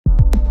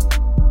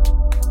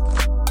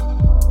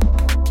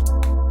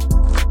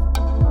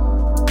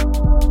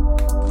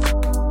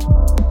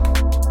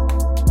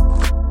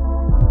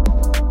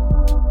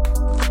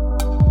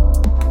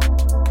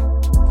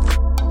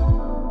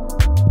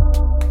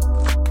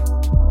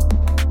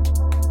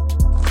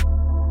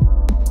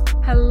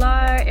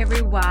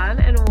everyone,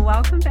 and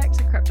welcome back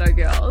to Crypto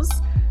Girls.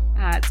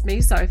 It's me,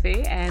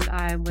 Sophie, and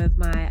I'm with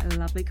my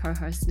lovely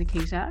co-host,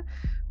 Nikita.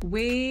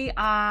 We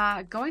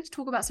are going to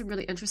talk about some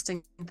really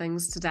interesting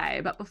things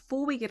today, but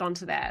before we get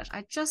onto that,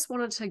 I just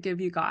wanted to give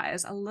you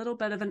guys a little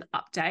bit of an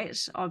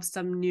update of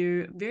some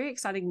new, very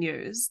exciting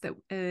news that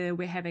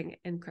we're having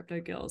in Crypto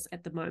Girls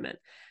at the moment.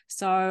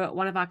 So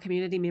one of our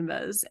community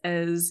members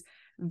is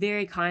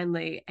very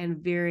kindly and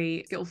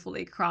very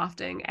skillfully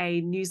crafting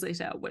a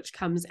newsletter which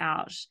comes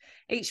out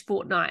each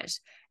fortnight.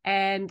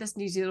 And this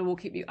newsletter will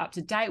keep you up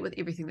to date with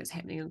everything that's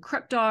happening in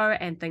crypto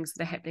and things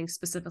that are happening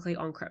specifically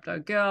on Crypto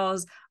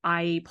Girls,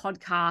 i.e.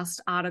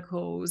 podcast,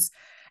 articles,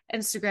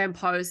 Instagram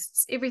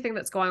posts, everything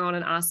that's going on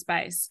in our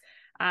space.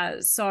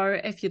 So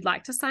if you'd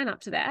like to sign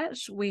up to that,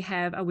 we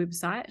have a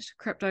website,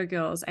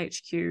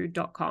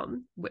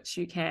 cryptogirlshq.com, which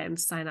you can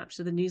sign up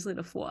to the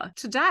newsletter for.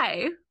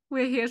 Today,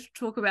 we're here to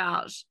talk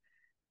about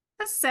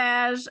a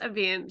sad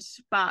event,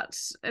 but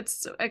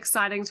it's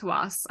exciting to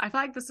us. I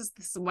feel like this is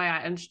the way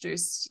I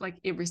introduced like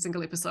every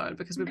single episode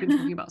because we've been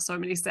talking about so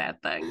many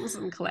sad things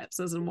and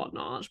collapses and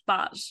whatnot.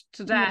 But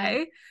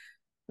today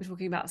we're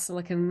talking about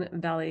Silicon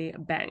Valley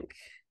Bank.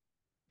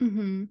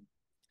 Mm-hmm.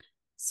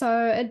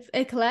 So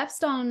it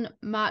collapsed on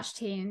March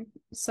 10,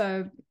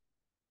 so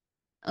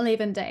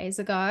 11 days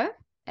ago.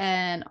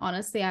 And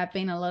honestly, I've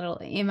been a little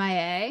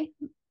MIA,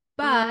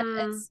 but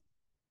it's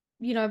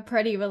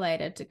pretty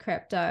related to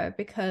crypto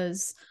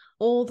because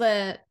all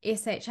the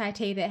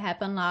SHIT that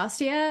happened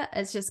last year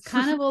is just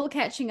kind of all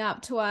catching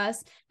up to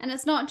us. And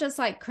it's not just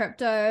like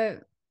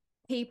crypto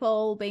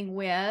people being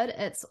weird.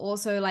 It's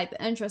also like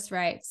the interest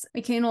rates.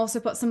 We can also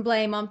put some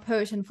blame on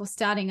Putin for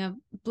starting a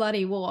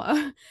bloody war.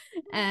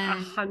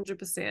 And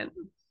 100%.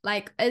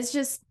 like, it's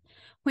just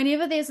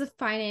whenever there's a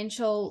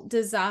financial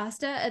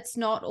disaster, it's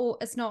not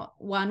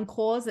one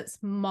cause, it's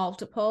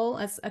multiple.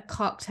 It's a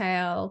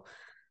cocktail.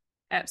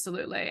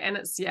 Absolutely. And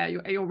it's,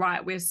 you're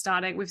right. We've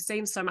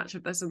seen so much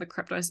of this in the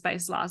crypto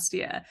space last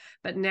year,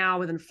 but now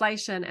with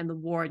inflation and the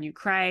war in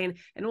Ukraine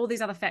and all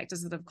these other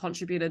factors that have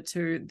contributed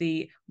to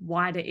the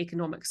wider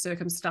economic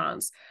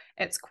circumstance,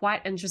 it's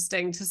quite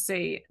interesting to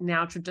see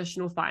now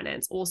traditional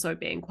finance also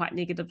being quite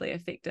negatively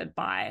affected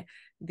by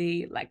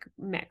the like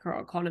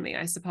macro economy,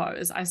 I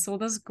suppose. I saw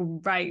this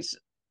great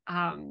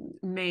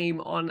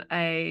meme on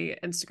a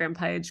Instagram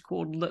page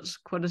called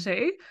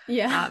Liquidity.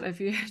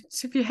 If you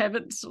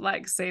haven't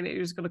like seen it, you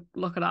just got to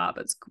look it up.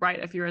 It's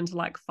great if you're into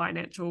like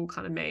financial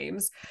kind of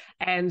memes.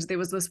 And there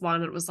was this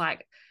one, it was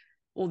like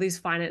all these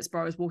finance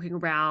bros walking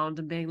around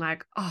and being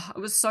like, oh, it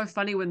was so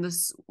funny when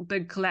this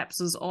big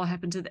collapses all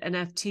happened to the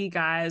NFT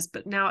guys,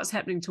 but now it's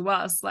happening to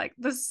us. Like,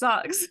 this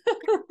sucks.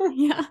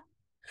 Yeah.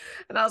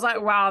 And I was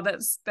like, wow,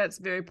 that's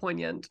very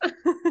poignant.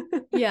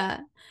 Yeah.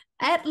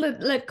 At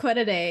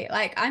Liquidity,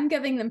 like, I'm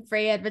giving them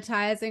free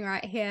advertising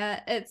right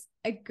here. It's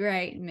a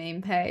great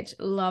meme page.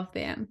 Love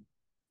them.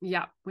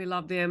 Yeah, we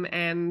love them.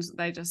 And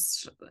they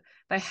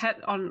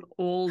hit on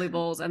all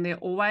levels. And they're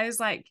always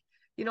like,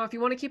 if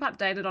you want to keep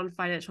updated on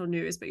financial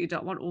news, but you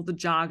don't want all the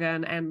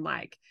jargon and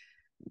like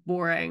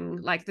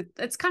boring, like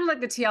it's kind of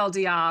like the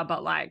TLDR,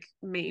 but like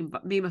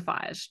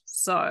memeified.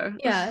 So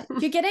yeah,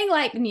 you're getting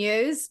like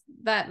news,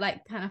 but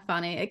like kind of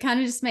funny. It kind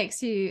of just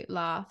makes you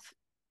laugh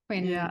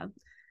when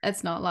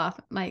it's not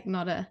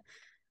not a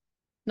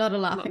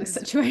laughing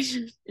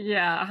situation.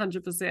 Yeah,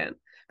 100%.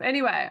 But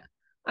anyway,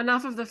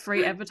 enough of the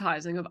free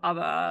advertising of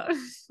other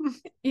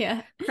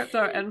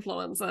crypto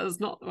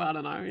influencers. I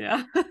don't know.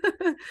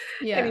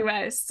 Yeah.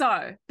 Anyway,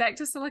 so back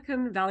to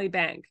Silicon Valley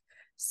Bank.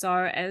 So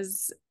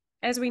as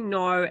we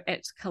know,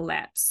 it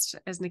collapsed,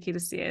 as Nikita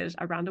said,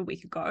 around a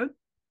week ago.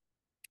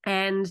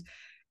 And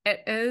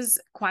it is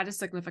quite a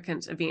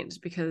significant event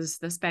because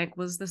this bank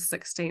was the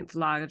 16th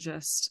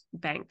largest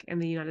bank in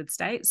the United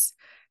States,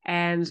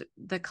 and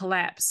the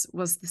collapse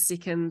was the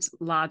second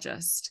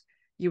largest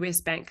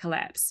US bank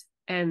collapse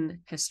in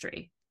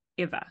history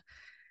ever.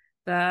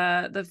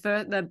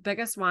 The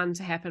biggest one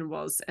to happen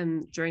was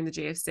during the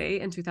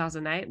GFC in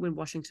 2008 when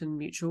Washington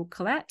Mutual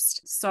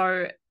collapsed.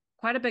 So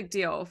quite a big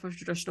deal for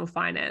traditional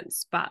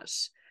finance, but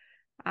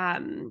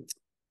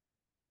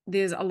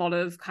there's a lot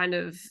of kind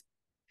of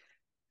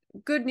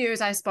good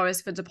news, I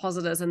suppose, for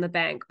depositors in the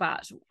bank,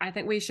 but I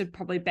think we should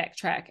probably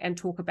backtrack and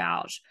talk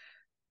about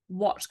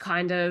what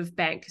kind of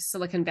bank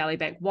Silicon Valley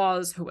Bank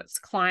was, who its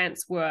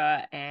clients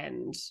were,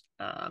 and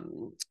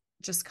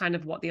just kind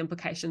of what the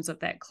implications of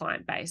that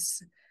client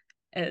base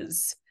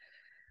is.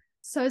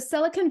 So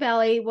Silicon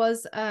Valley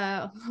was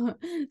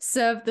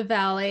served the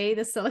Valley,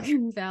 the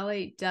Silicon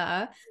Valley,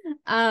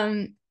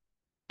 and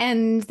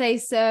they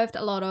served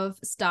a lot of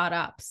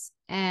startups,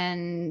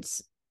 and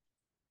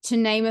to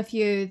name a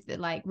few,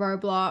 like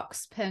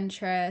Roblox,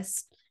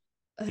 Pinterest,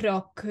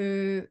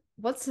 Roku.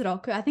 What's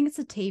Roku? I think it's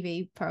a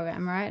TV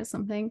program, right? Or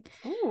something.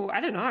 Oh,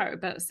 I don't know,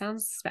 but it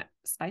sounds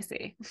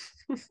spicy.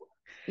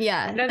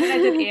 Yeah. I know that they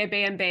did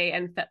Airbnb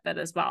and Fitbit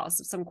as well.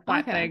 So some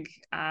quite big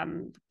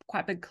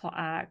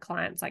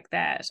clients like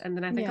that. And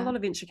then I think a lot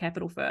of venture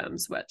capital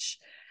firms, which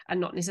are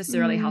not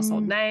necessarily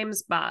household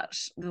names, but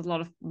there's a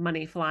lot of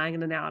money flying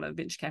in and out of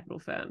venture capital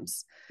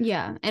firms.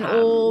 Yeah. And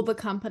all the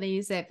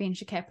companies that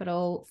venture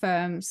capital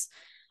firms,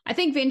 I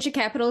think venture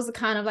capitals are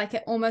kind of like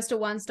almost a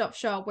one-stop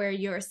shop where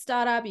you're a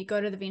startup, you go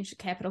to the venture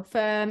capital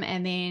firm,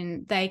 and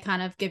then they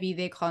kind of give you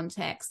their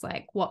contacts,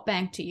 like what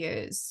bank to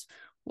use,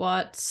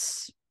 what,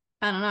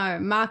 I don't know,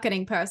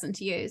 marketing person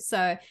to use.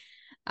 So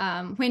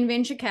when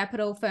venture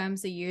capital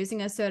firms are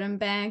using a certain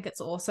bank,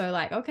 it's also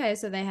like, okay,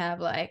 so they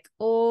have like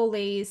all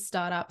these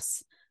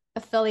startups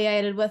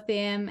affiliated with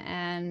them.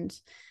 And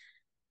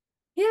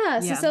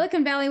so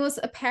Silicon Valley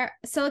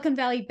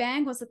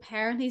Bank was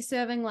apparently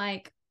serving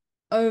like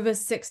over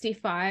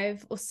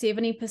 65 or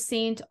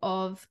 70%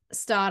 of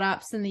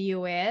startups in the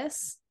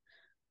US.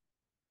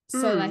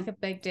 So like a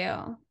big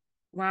deal.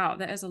 Wow,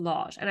 that is a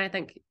lot. And I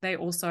think they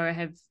also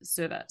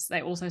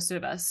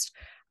serviced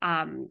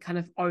kind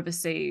of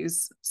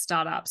overseas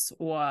startups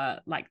or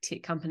like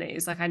tech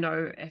companies. Like I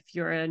know if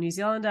you're a New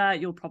Zealander,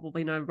 you'll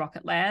probably know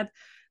Rocket Lab,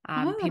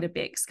 Peter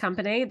Beck's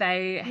company.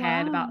 They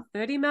had about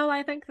 30 mil,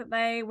 I think, that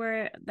they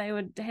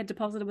had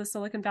deposited with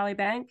Silicon Valley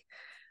Bank.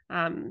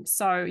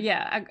 So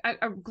yeah,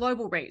 a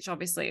global reach,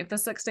 obviously. If the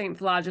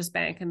 16th largest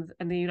bank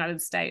in the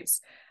United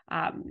States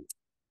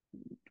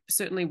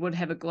certainly would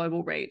have a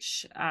global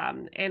reach.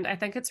 And I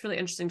think it's really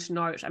interesting to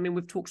note, I mean,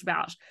 we've talked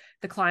about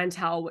the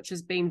clientele, which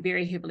has been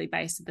very heavily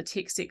based in the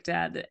tech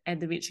sector and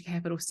the venture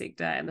capital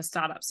sector and the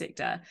startup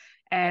sector.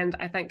 And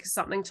I think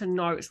something to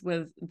note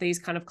with these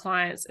kind of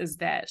clients is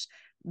that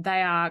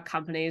they are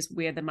companies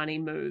where the money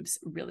moves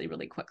really,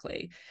 really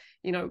quickly.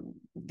 You know,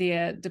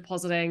 they're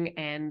depositing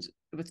and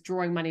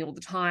withdrawing money all the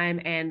time.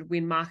 And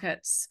when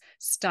markets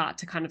start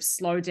to kind of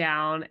slow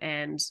down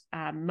and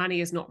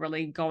money is not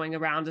really going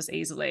around as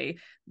easily,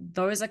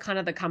 those are kind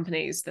of the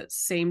companies that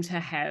seem to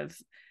have,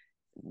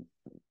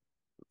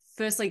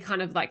 firstly,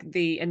 kind of like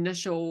the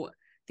initial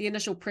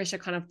pressure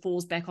kind of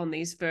falls back on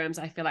these firms,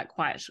 I feel like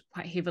quite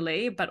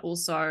heavily, but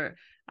also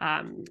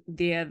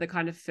they're the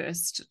kind of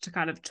first to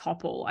kind of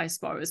topple, I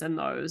suppose, in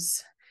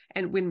those.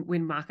 And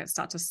when markets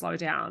start to slow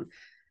down.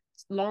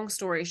 Long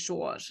story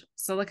short,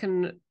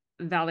 Silicon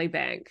Valley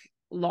Bank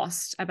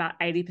lost about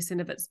 80%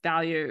 of its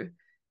value,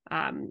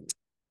 like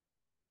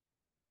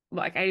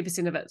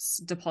 80% of its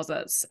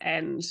deposits,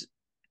 and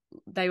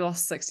they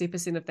lost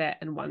 60% of that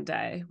in one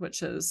day,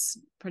 which is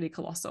pretty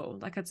colossal.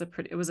 Like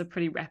it was a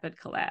pretty rapid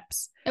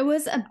collapse. It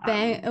was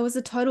it was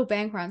a total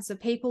bank run. So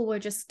people were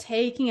just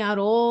taking out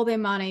all their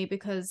money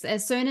because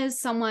as soon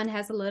as someone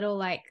has a little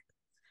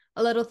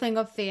thing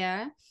of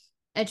fear,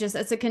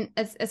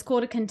 it's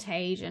called a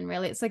contagion,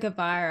 really. It's like a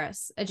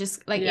virus. It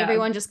just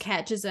everyone just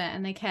catches it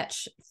and they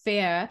catch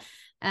fear.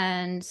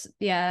 And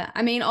yeah,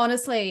 I mean,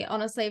 honestly,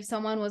 if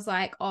someone was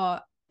like, oh,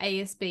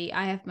 ASB,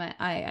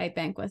 I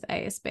bank with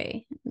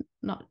ASB.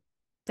 Not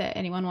that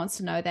anyone wants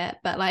to know that,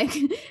 but like,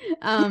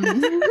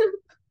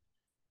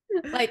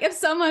 like if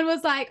someone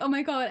was like, oh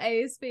my God,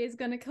 ASB is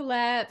going to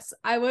collapse,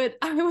 I would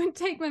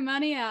take my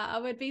money out. I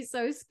would be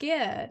so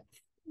scared.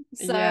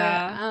 So,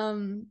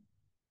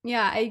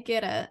 yeah, I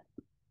get it.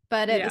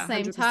 But at the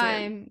same 100%.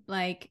 time,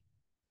 like,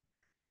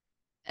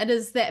 it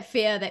is that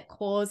fear that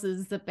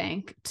causes the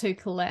bank to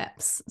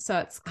collapse. So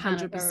it's kind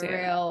 100%. of a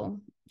real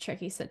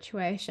tricky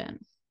situation.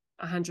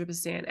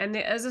 100%. And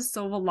there is a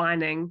silver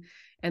lining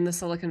in the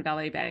Silicon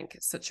Valley Bank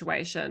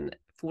situation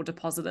for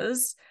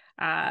depositors.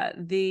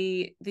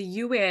 The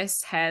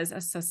US has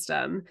a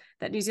system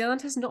that New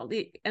Zealand has not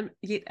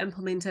yet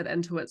implemented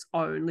into its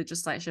own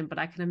legislation, but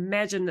I can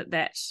imagine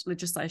that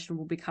legislation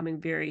will be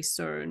coming very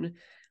soon.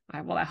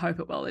 Well, I hope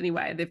it will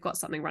anyway. They've got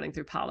something running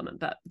through Parliament,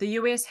 but the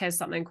US has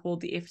something called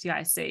the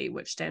FDIC,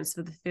 which stands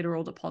for the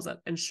Federal Deposit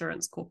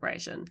Insurance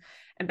Corporation.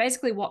 And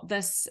basically what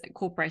this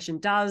corporation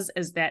does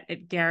is that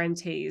it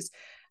guarantees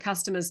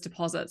customers'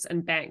 deposits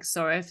in banks.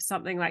 So if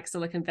something like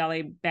Silicon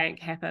Valley Bank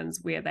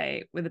happens where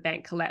the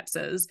bank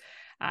collapses,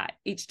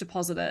 each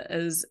depositor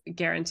is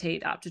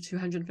guaranteed up to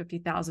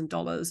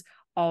 $250,000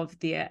 of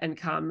their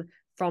income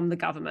from the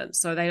government,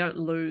 so they don't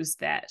lose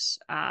that,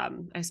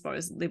 I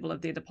suppose, level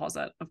of their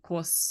deposit. Of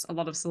course, a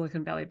lot of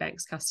Silicon Valley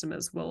Bank's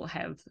customers will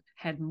have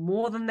had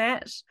more than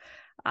that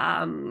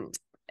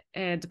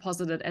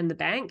deposited in the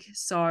bank.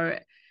 So,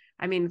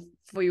 I mean,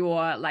 for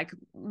your like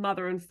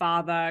mother and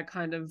father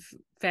kind of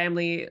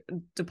family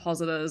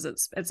depositors,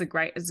 it's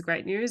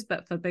great news.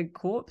 But for big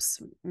corps,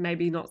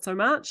 maybe not so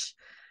much.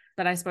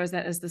 But I suppose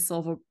that is the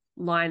silver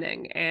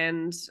lining,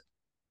 and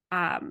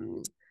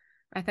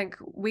I think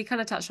we kind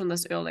of touched on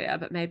this earlier,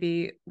 but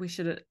maybe we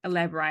should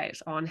elaborate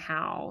on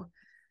how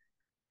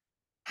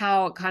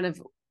it kind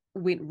of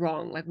went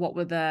wrong. Like what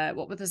were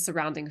the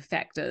surrounding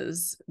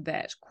factors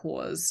that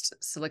caused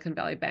Silicon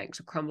Valley Bank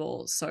to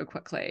crumble so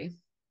quickly?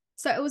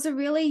 So it was a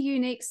really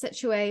unique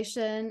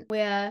situation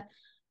where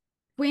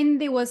when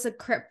there was a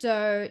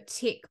crypto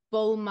tech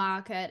bull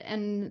market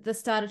in the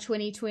start of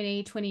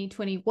 2020,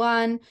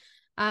 2021,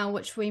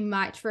 which we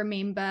might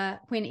remember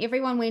when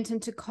everyone went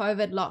into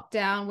COVID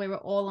lockdown, we were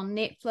all on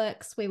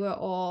Netflix, we were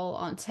all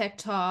on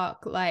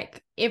TikTok,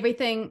 like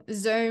everything.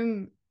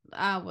 Zoom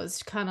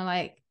was kind of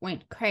like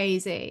went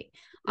crazy.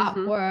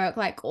 Upwork,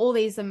 like all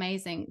these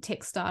amazing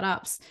tech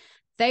startups.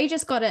 They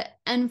just got an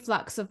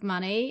influx of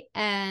money,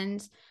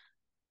 and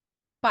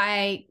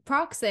by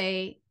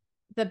proxy,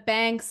 the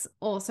banks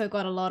also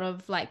got a lot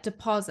of like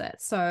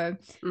deposits. So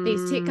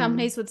these tech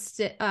companies would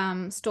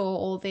store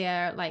all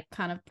their like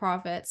kind of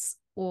profits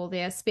or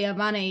their spare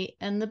money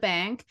in the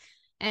bank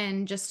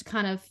and just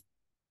kind of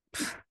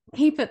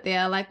keep it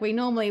there like we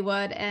normally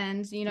would,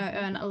 and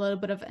earn a little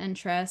bit of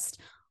interest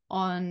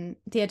on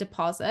their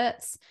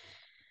deposits.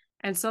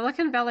 And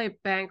Silicon Valley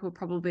Bank will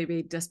probably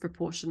be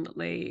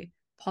disproportionately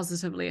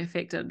positively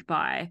affected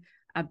by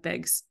a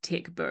big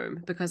tech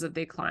boom because of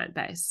their client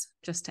base,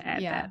 just to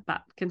add that,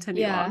 but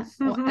continue on.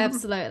 Well,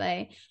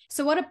 absolutely.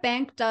 So what a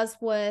bank does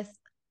with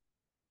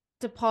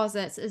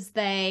deposits is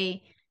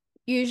they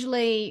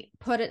usually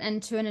put it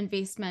into an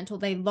investment, or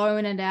they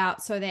loan it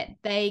out so that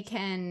they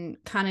can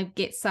kind of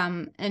get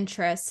some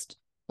interest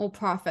or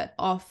profit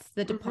off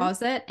the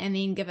deposit, and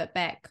then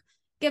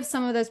give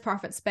some of those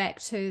profits back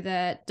to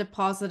the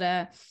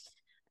depositor,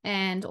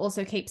 and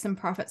also keep some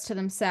profits to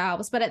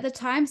themselves. But at the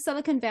time,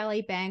 Silicon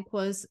Valley Bank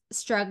was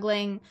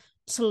struggling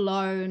to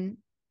loan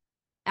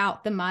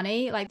out the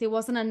money. Like there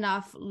wasn't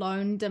enough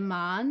loan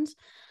demand.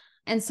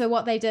 And so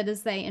what they did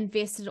is they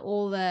invested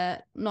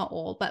not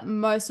all, but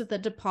most of the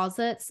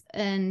deposits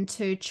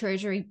into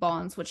treasury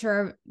bonds, which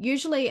are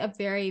usually a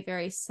very,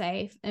 very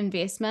safe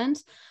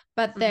investment,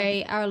 but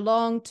they are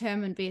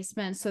long-term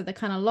investments. So they're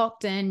kind of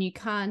locked in. You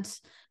can't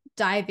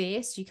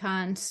divest. You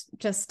can't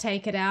just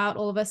take it out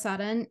all of a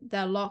sudden.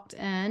 They're locked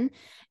in,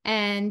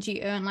 and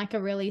you earn like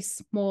a really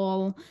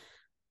small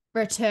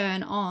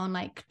return on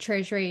like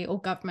treasury or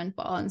government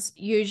bonds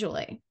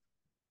usually.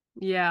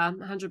 Yeah,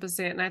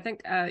 100%. And I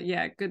think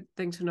good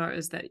thing to note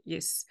is that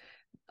yes,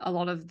 a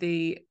lot of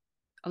the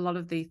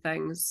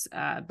things,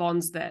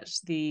 bonds that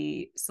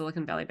the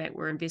Silicon Valley Bank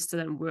were invested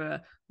in were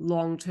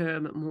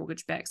long-term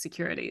mortgage-backed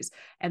securities.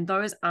 And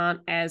those aren't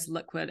as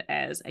liquid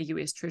as a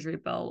US Treasury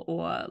bill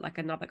or like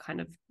another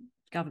kind of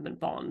government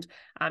bond,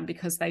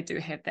 because they do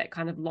have that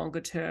kind of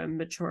longer-term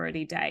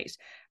maturity date.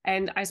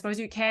 And I suppose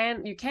you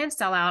can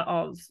sell out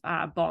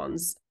of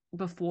bonds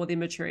before their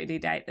maturity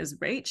date is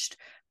reached.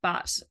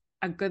 But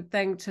a good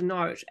thing to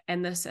note,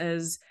 and this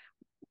is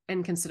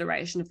in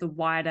consideration of the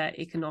wider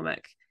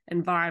economic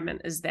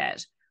environment, is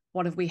that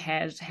what have we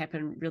had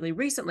happen really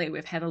recently?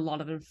 We've had a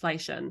lot of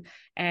inflation,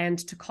 and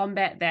to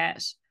combat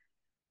that,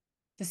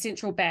 the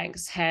central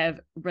banks have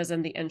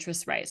risen the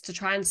interest rates to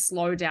try and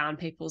slow down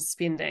people's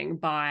spending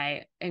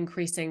by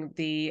increasing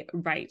the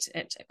rate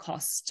it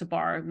costs to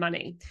borrow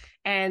money.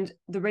 And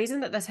the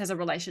reason that this has a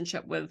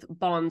relationship with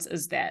bonds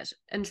is that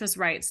interest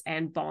rates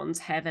and bonds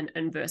have an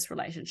inverse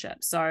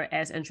relationship. So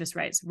as interest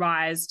rates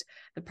rise,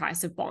 the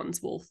price of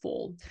bonds will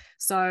fall.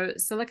 So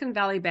Silicon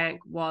Valley Bank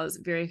was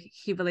very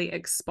heavily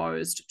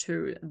exposed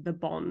to the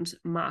bond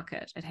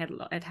market.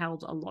 It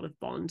held a lot of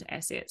bond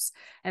assets.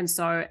 And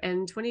so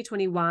in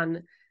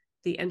 2021,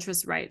 the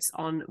interest rates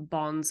on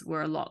bonds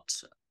were a lot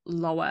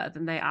lower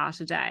than they are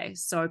today.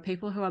 So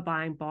people who are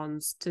buying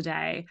bonds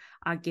today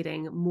are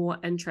getting more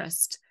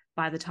interest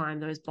by the time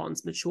those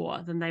bonds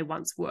mature than they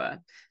once were.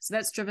 So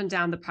that's driven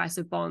down the price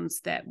of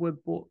bonds that were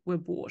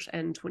bought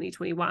in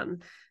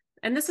 2021.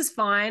 And this is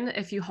fine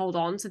if you hold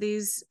on to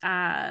these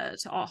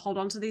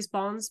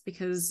bonds,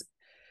 because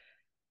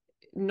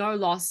no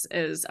loss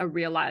is a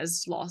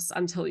realized loss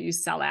until you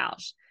sell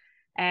out.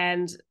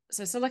 And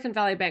so Silicon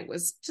Valley Bank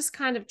was just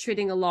kind of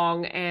treading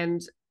along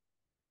and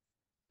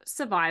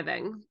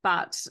surviving.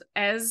 But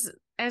as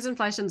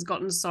inflation's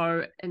gotten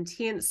so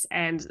intense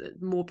and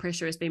more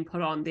pressure has been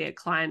put on their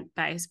client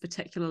base,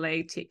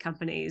 particularly tech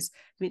companies,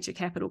 venture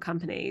capital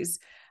companies,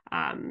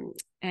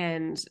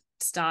 and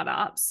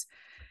startups,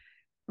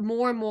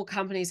 more and more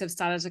companies have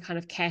started to kind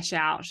of cash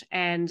out.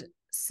 And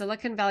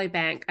Silicon Valley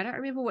Bank, I don't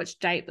remember which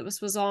date that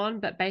this was on,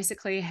 but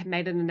basically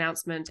made an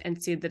announcement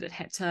and said that it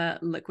had to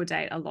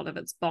liquidate a lot of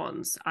its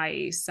bonds,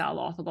 i.e. sell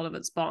off a lot of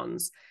its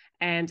bonds.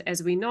 And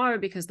as we know,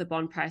 because the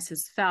bond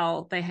prices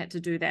fell, they had to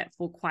do that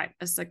for quite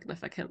a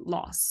significant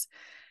loss.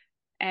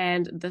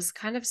 And this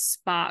kind of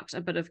sparked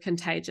a bit of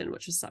contagion,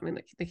 which is something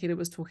that Nikita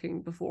was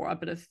talking before, a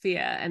bit of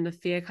fear. And the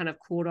fear kind of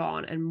caught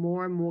on, and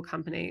more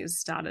companies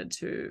started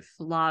to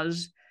flood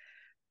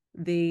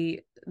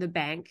the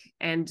bank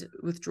and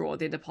withdraw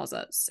their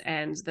deposits.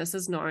 And this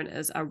is known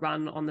as a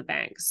run on the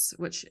banks,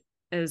 which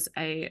is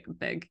a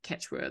big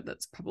catchword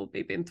that's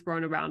probably been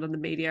thrown around in the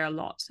media a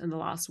lot in the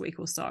last week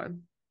or so.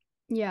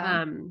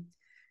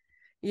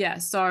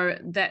 So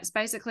that's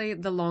basically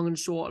the long and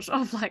short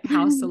of like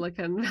how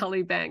Silicon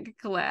Valley Bank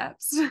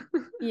collapsed.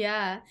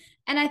 And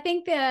I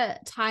think the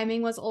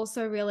timing was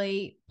also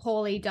really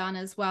poorly done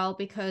as well,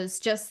 because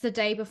just the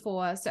day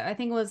before, so I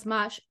think it was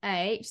March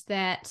 8th,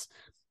 that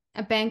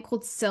a bank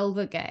called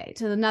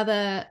Silvergate,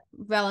 another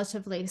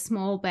relatively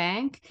small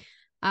bank,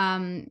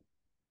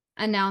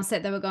 announced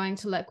that they were going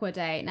to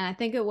liquidate. And I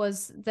think it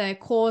was, the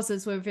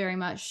causes were very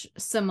much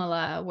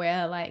similar,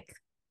 where like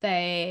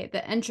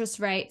the interest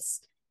rates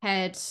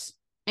had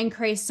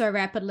increased so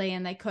rapidly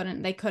and they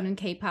couldn't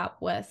keep up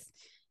with,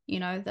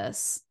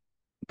 this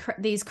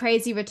these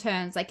crazy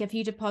returns. Like if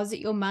you deposit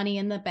your money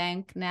in the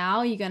bank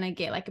now, you're going to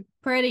get like a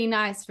pretty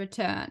nice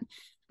return.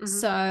 Mhm.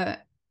 So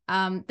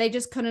they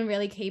just couldn't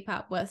really keep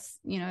up with,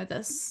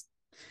 this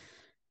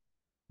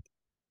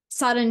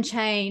sudden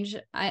change,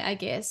 I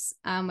guess,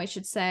 we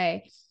should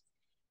say.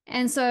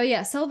 And so,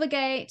 yeah,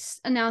 Silvergate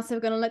announced they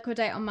were going to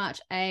liquidate on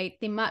March 8th.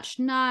 Then March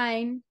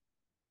 9,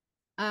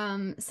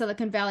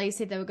 Silicon Valley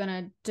said they were going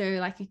to do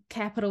like a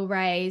capital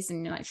raise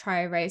and like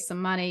try to raise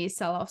some money,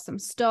 sell off some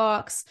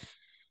stocks.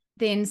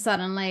 Then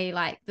suddenly,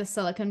 like the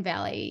Silicon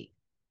Valley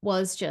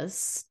was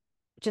just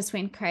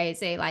went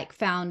crazy. Like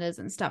founders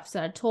and stuff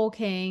started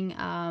talking.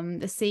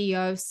 The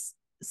CEO of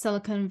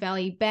Silicon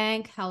Valley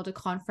Bank held a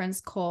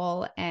conference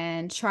call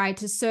and tried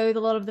to soothe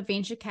a lot of the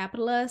venture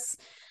capitalists.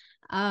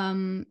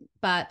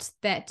 But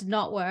that did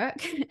not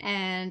work.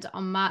 And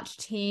on March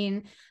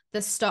 10,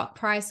 the stock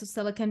price of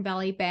Silicon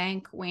Valley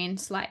Bank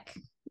went like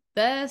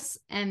this,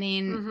 and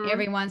then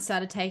everyone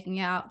started taking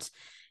out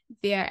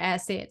their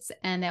assets,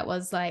 and that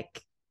was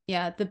like,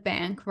 the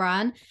bank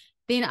run.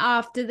 Then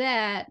after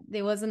that,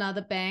 there was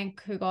another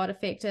bank who got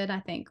affected.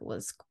 I think it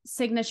was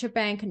Signature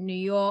Bank in New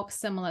York,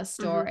 similar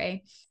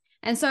story.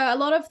 And so a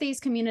lot of these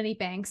community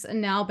banks are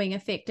now being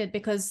affected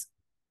because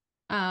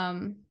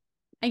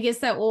I guess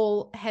they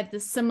all had the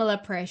similar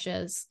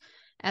pressures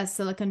as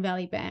Silicon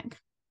Valley Bank.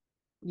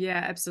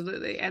 Yeah,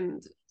 absolutely.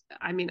 And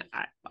I mean,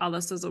 our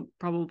listeners will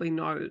probably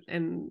know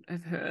and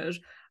have heard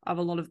of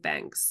a lot of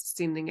banks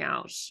sending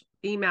out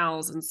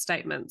emails and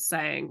statements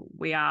saying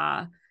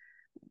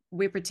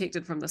we're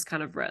protected from this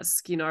kind of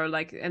risk,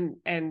 like,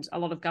 and a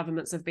lot of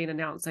governments have been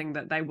announcing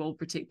that they will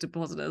protect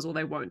depositors or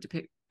they won't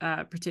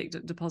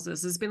protect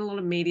depositors. There's been a lot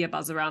of media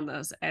buzz around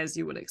this, as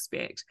you would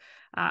expect.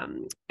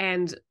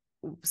 And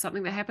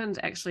something that happened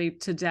actually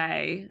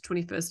today,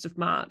 21st of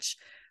March,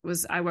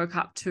 was I woke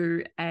up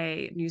to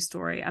a news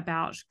story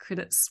about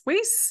Credit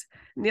Suisse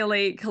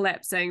nearly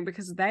collapsing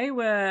because they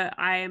were,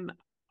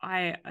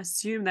 I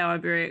assume they were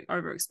very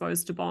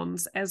overexposed to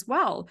bonds as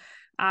well.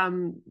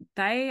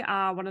 They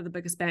are one of the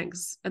biggest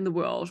banks in the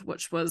world,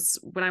 which was,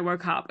 when I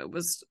woke up, it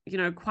was,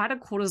 quite a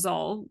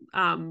cortisol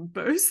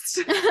boost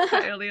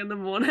early in the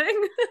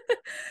morning.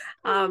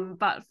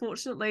 But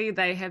fortunately,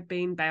 they have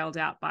been bailed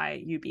out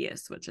by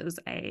UBS, which is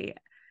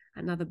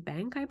another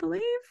bank, I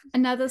believe.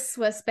 Another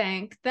Swiss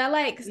bank. They're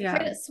like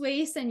Credit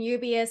Suisse and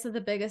UBS are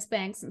the biggest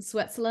banks in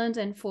Switzerland.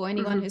 And for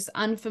anyone who's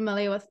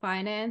unfamiliar with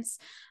finance,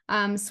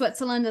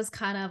 Switzerland is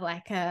kind of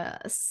like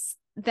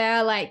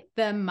they're like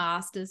the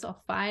masters of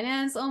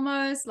finance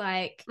almost.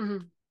 Like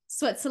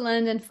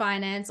Switzerland and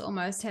finance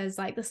almost has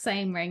like the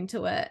same ring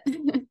to it.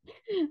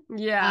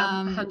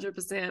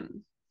 100%.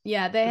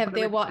 Yeah, they have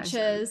their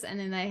watches and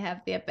then they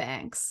have their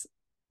banks.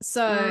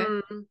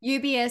 So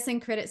UBS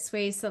and Credit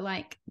Suisse are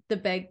like the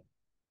big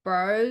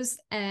bros,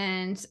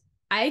 and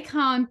I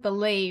can't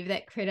believe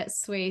that Credit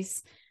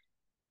Suisse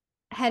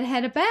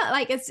had about,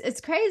 like,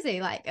 it's crazy.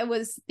 Like it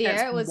was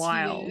there, it was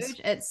wild.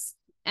 Huge.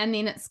 And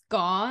then it's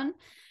gone.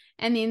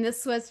 And then the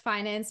Swiss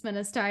finance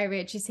minister, I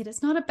read, she said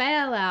it's not a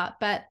bailout,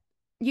 but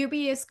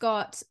UBS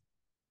got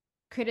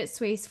Credit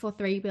Suisse for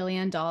 $3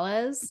 billion.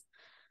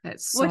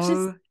 That's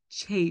so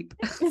cheap.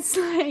 It's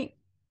like,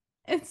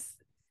 it's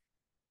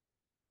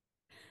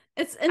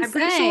insane. I'm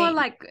pretty sure,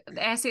 like,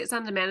 the assets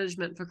under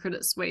management for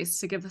Credit Suisse,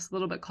 to give this a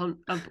little bit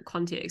of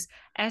context,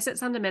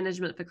 assets under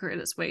management for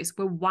Credit Suisse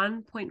were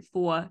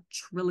 $1.4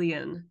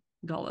 trillion.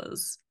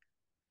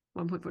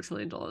 $1.4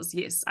 trillion.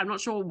 Yes. I'm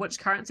not sure which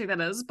currency that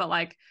is, but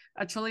like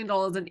 $1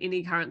 trillion in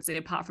any currency,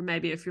 apart from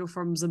maybe if you're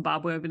from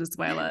Zimbabwe or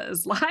Venezuela,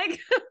 is like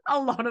a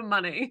lot of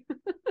money.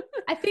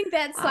 I think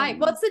that's like,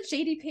 what's the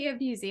GDP of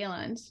New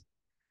Zealand?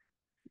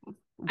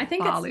 I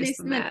think it's less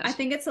than that. I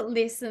think it's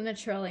less than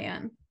 $1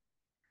 trillion.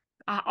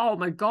 Oh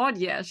my God.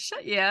 Yeah.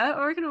 Shit. Yeah.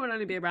 I reckon it would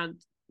only be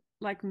around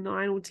like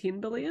 9 or 10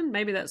 billion.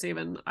 Maybe that's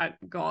even,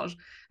 God,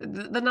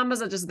 the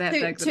numbers are just that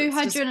big.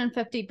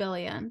 250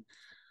 billion.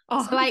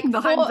 Oh, so like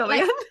 9 billion?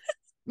 Like,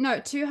 no,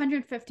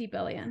 250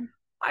 billion.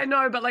 I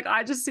know, but like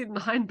I just said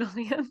 9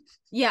 billion.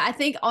 Yeah, I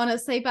think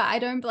honestly, but I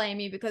don't blame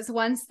you, because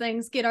once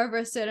things get over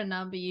a certain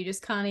number, you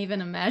just can't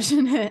even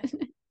imagine it.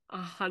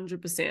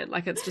 100%.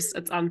 Like it's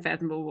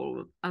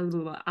unfathomable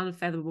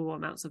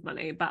amounts of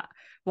money. But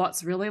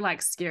what's really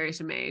like scary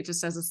to me,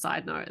 just as a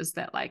side note, is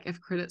that like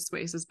if Credit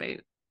Suisse has been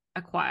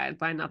acquired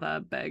by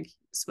another big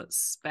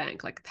Swiss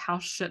bank, like how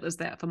shit is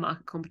that for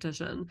market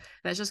competition?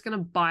 That's just going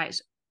to bite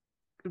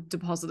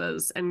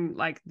depositors and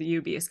like the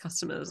UBS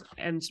customers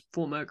and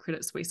former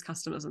Credit Suisse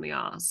customers in the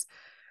arse.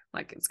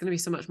 Like it's going to be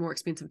so much more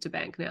expensive to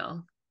bank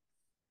now.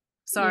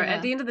 So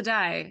at the end of the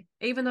day,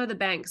 even though the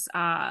banks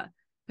are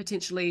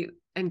potentially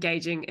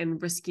engaging in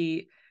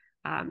risky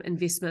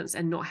investments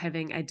and not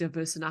having a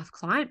diverse enough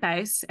client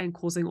base and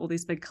causing all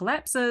these big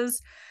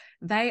collapses,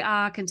 they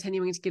are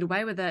continuing to get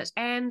away with it.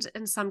 And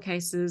in some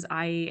cases,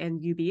 i.e.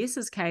 in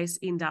UBS's case,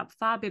 end up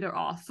far better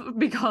off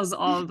because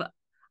of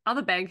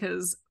other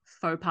bankers'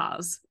 faux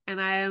pas. And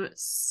I am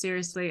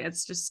seriously,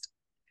 it's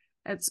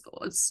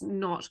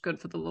not good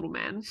for the little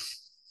man.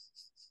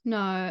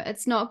 No,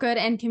 it's not good.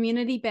 And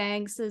community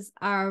banks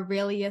are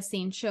really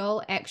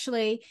essential.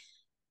 Actually,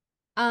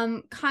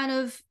 kind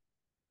of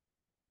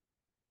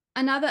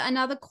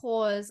another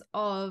cause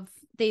of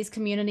these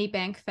community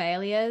bank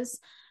failures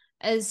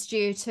is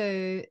due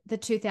to the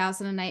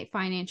 2008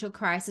 financial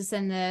crisis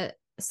and the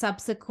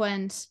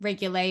subsequent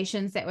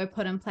regulations that were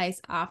put in place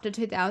after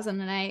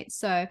 2008.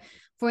 So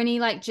for any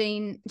like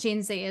Gen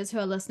Zers who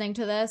are listening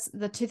to this,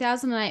 the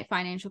 2008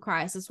 financial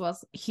crisis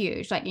was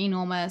huge, like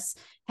enormous,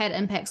 had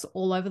impacts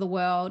all over the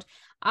world.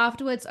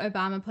 Afterwards,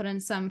 Obama put in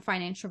some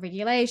financial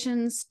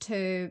regulations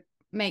to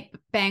make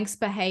banks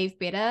behave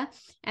better,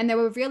 and they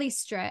were really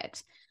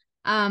strict.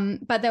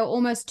 But they were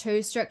almost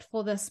too strict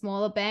for the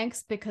smaller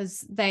banks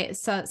because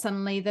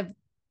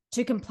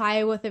to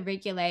comply with the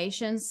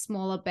regulations,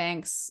 smaller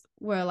banks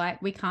were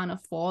like, we can't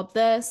afford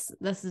this.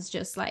 This is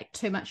just like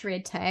too much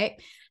red tape.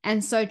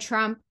 And so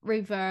Trump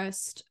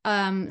reversed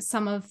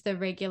some of the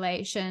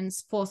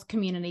regulations for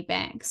community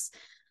banks.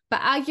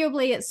 But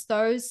arguably it's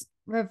those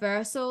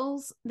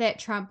reversals that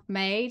Trump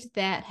made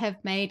that have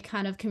made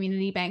kind of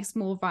community banks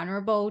more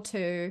vulnerable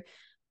to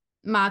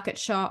market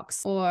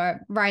shocks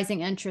or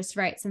rising interest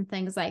rates and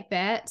things like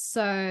that.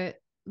 So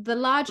the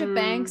larger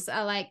banks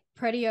are like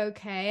pretty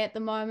okay at the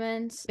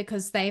moment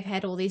because they've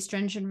had all these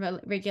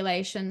stringent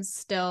regulations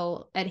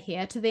still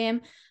adhere to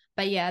them.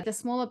 But yeah, the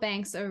smaller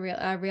banks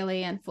are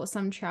really in for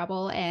some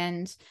trouble,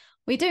 and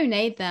we do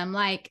need them.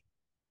 Like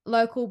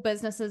local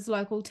businesses,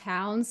 local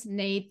towns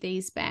need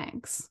these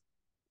banks.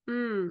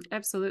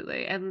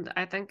 Absolutely. And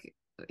I think,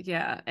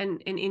 yeah,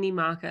 and in any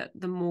market,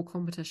 the more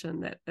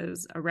competition that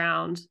is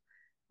around,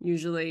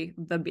 usually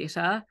the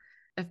better.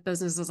 If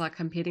businesses are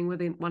competing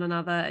with one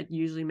another, it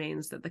usually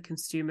means that the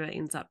consumer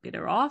ends up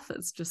better off.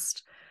 It's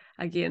just,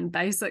 again,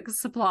 basic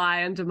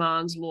supply and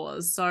demand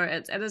laws. So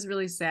it is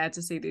really sad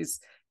to see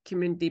these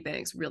community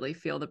banks really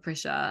feel the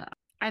pressure.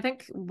 I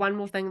think one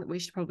more thing that we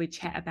should probably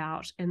chat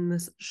about in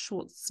this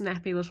short,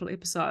 snappy little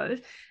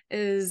episode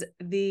is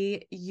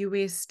the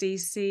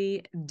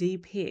USDC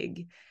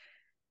depeg,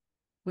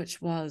 which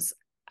was,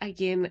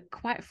 again,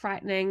 quite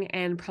frightening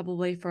and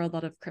probably for a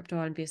lot of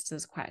crypto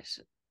investors quite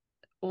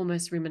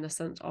almost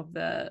reminiscent of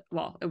it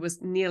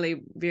was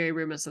nearly very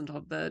reminiscent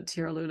of the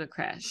Terra Luna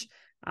crash.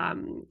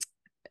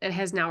 It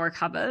has now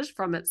recovered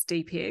from its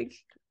depeg,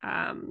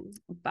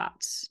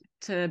 but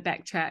to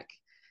backtrack,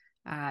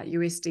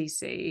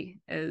 USDC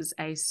is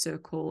a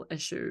Circle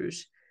issued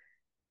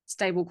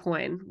stable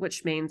coin,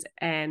 which means,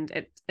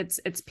 and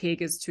its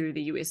peg is to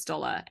the US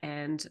dollar,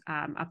 and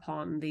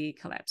upon the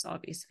collapse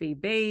of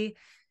SVB,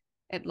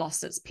 it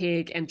lost its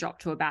peg and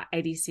dropped to about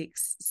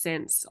 86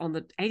 cents on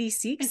the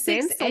 86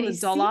 cents on the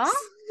dollar.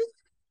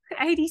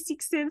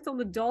 86 cents on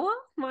the dollar.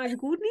 My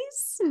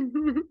goodness.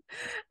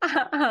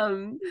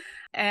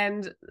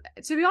 And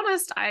to be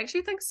honest, I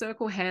actually think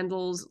Circle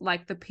handles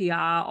like the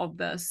PR of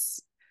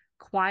this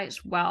quite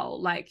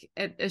well. Like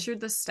it issued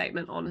this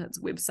statement on its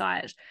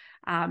website,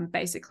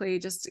 basically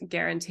just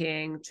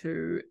guaranteeing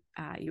to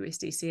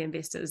USDC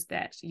investors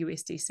that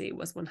USDC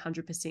was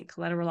 100%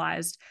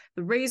 collateralized.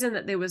 The reason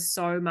that there was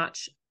so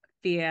much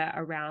fear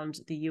around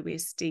the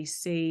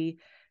USDC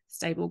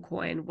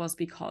stablecoin was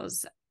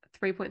because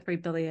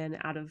 3.3 billion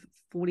out of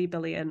 40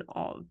 billion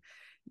of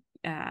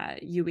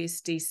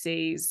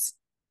USDC's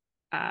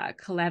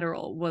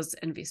collateral was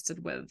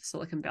invested with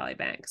Silicon Valley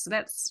Bank. So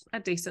that's a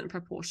decent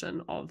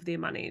proportion of their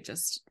money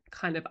just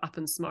kind of up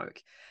in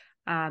smoke.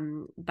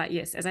 But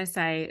yes, as I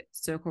say,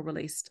 Circle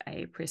released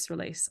a press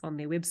release on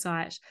their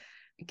website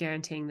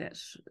guaranteeing that,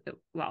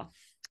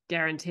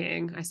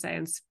 I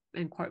say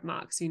in quote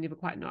marks, you never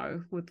quite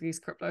know with these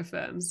crypto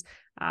firms,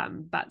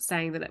 but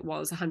saying that it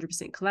was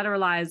 100%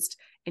 collateralized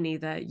in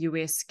either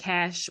US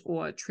cash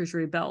or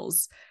treasury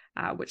bills,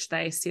 which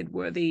they said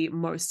were the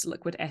most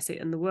liquid asset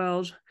in the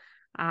world.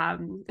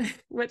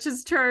 Which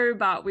is true,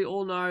 but we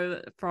all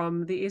know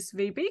from the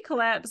SVB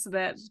collapse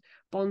that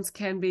bonds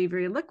can be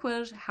very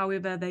liquid.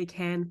 However, they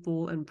can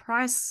fall in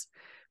price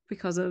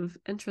because of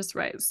interest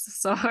rates.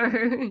 So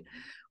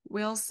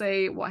we'll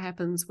see what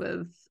happens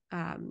with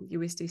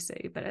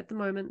USDC. But at the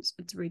moment,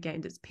 it's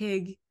regained its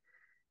peg.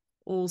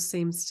 All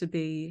seems to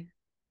be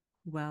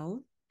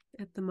well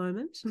at the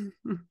moment.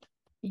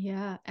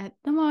 Yeah, at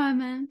the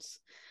moment.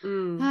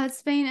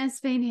 It's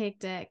been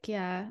hectic.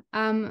 Yeah.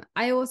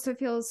 I also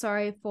feel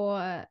sorry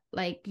for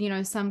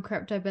some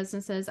crypto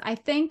businesses. I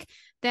think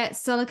that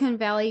Silicon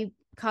Valley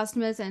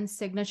customers and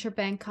Signature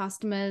Bank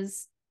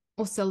customers,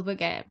 or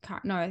Silvergate,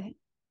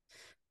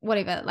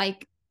 whatever,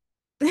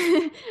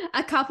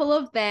 a couple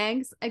of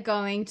banks are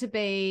going to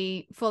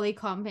be fully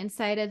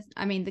compensated.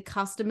 I mean, the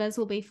customers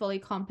will be fully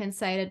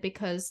compensated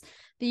because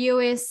the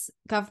US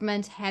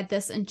government had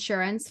this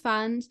insurance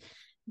fund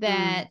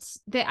that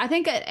I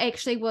think it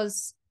actually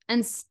was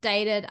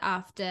instated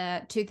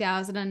after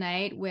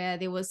 2008, where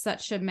there was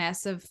such a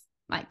massive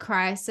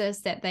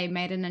crisis that they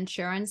made an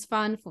insurance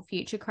fund for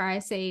future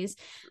crises.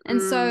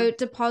 And so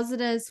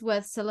depositors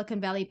with Silicon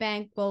Valley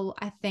Bank will,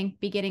 I think,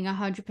 be getting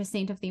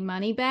 100% of their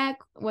money back,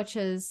 which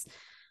is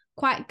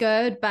quite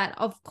good. But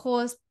of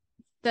course,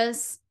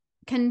 this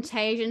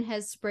contagion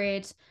has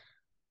spread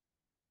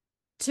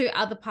to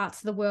other parts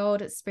of the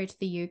world. It's spread to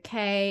the UK.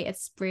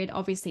 It's spread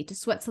obviously to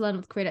Switzerland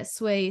with Credit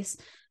Suisse.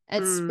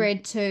 It's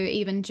spread to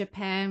even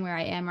Japan, where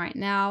I am right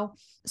now.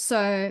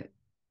 So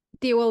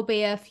there will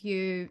be a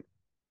few,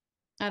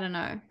 I don't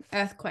know,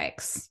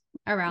 earthquakes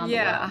around the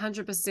world. Yeah,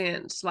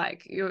 100%.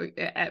 Like, you're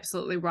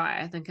absolutely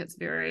right. I think it's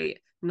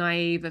very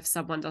naive if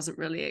someone doesn't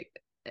really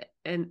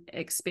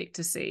expect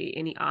to see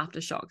any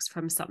aftershocks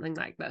from something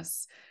like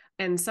this.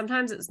 And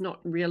sometimes it's not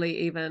really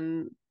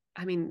even,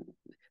 I mean,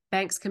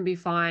 banks can be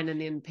fine,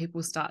 and then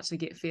people start to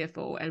get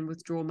fearful and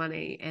withdraw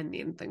money, and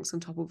then things can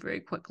topple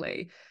very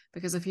quickly.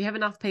 Because if you have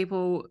enough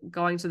people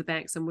going to the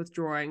banks and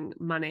withdrawing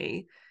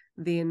money,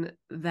 then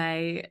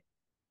they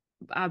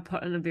are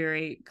put in a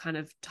very kind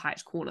of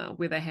tight corner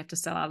where they have to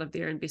sell out of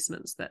their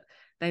investments that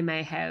they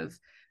may have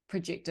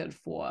projected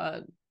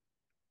for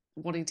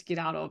wanting to get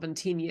out of in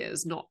 10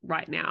 years, not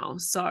right now.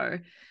 So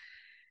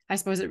I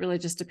suppose it really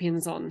just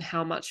depends on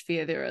how much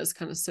fear there is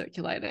kind of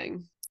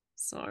circulating.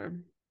 So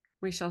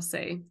we shall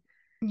see.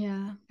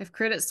 Yeah. If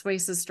Credit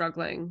Suisse is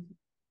struggling,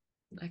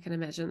 I can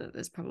imagine that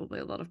there's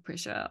probably a lot of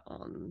pressure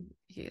on,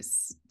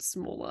 yes,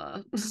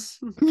 smaller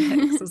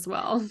banks as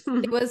well.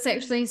 There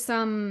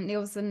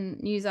was a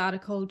news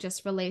article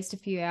just released a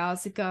few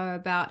hours ago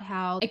about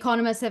how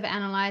economists have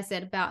analyzed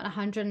that about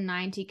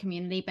 190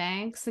 community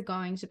banks are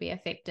going to be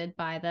affected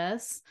by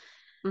this.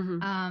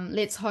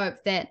 Let's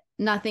hope that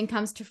nothing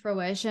comes to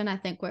fruition. I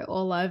think we're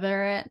all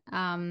over it.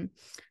 I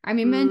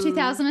remember in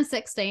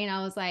 2016,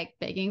 I was like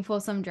begging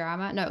for some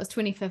drama. No, it was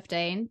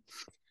 2015.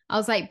 I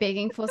was like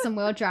begging for some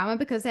world drama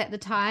because at the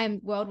time,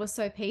 world was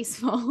so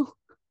peaceful.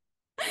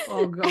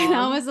 Oh God. And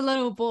I was a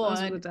little bored.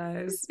 Those were the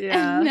days.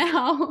 Yeah. And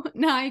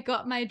now I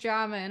got my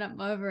drama and I'm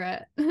over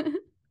it.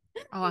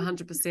 Oh,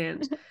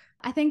 100%.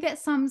 I think that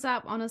sums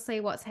up honestly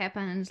what's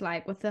happened,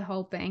 like with the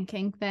whole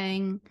banking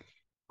thing.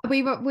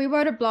 We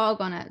wrote a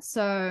blog on it.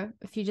 So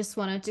if you just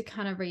wanted to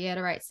kind of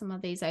reiterate some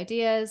of these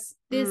ideas,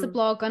 there's a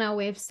blog on our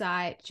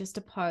website, just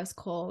a post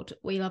called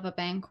 "We Love a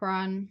Bank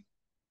Run."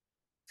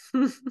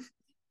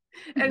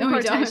 In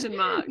quotation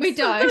marks. We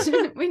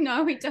don't. We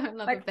know we don't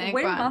love like, a bank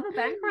we run. We love a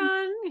bank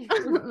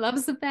run.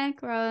 Loves a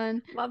bank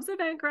run. Loves a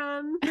bank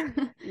run.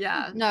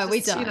 Yeah. No, just,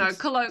 we don't. You know,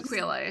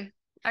 colloquially.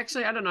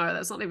 Actually, I don't know.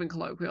 That's not even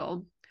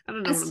colloquial. I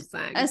don't know what I'm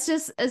saying.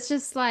 It's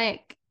just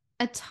like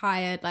a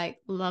tired, like,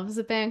 loves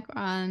a bank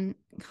run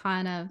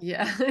kind of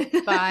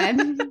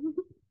vibe.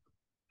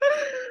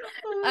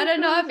 I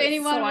don't know if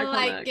anyone will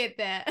like get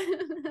that.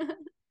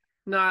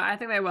 No, I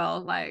think they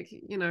will. Like,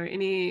 you know,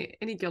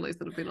 any girlies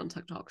that have been on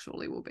TikTok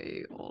surely will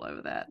be all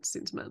over that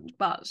sentiment.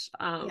 But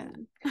so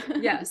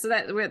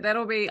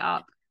that'll be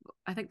up.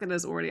 I think that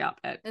is already up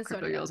at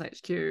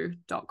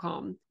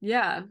cryptogirlshq.com.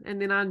 Yeah.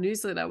 And then our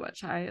newsletter,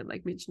 which I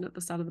like mentioned at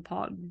the start of the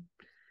pod.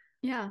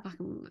 Yeah.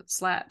 Fucking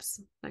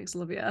slaps. Thanks,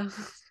 Olivia.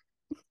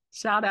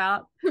 Shout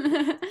out.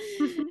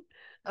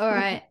 All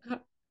right.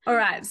 All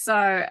right.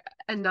 So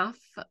enough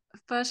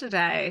for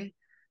today.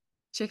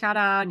 Check out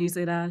our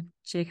newsletter.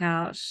 Check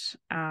out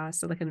our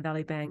Silicon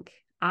Valley Bank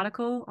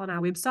article on our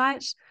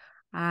website.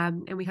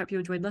 And we hope you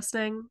enjoyed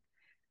listening.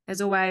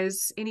 As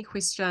always, any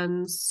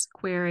questions,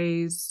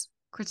 queries,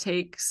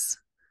 critiques,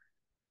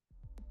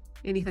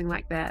 anything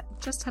like that,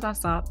 just hit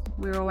us up.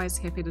 We're always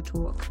happy to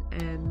talk.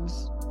 And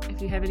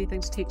if you have anything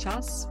to teach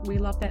us, we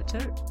love that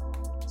too.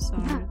 So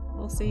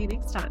we'll see you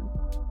next time.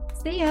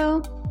 See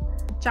you.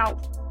 Ciao.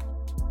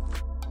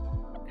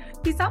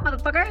 Peace out,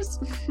 motherfuckers.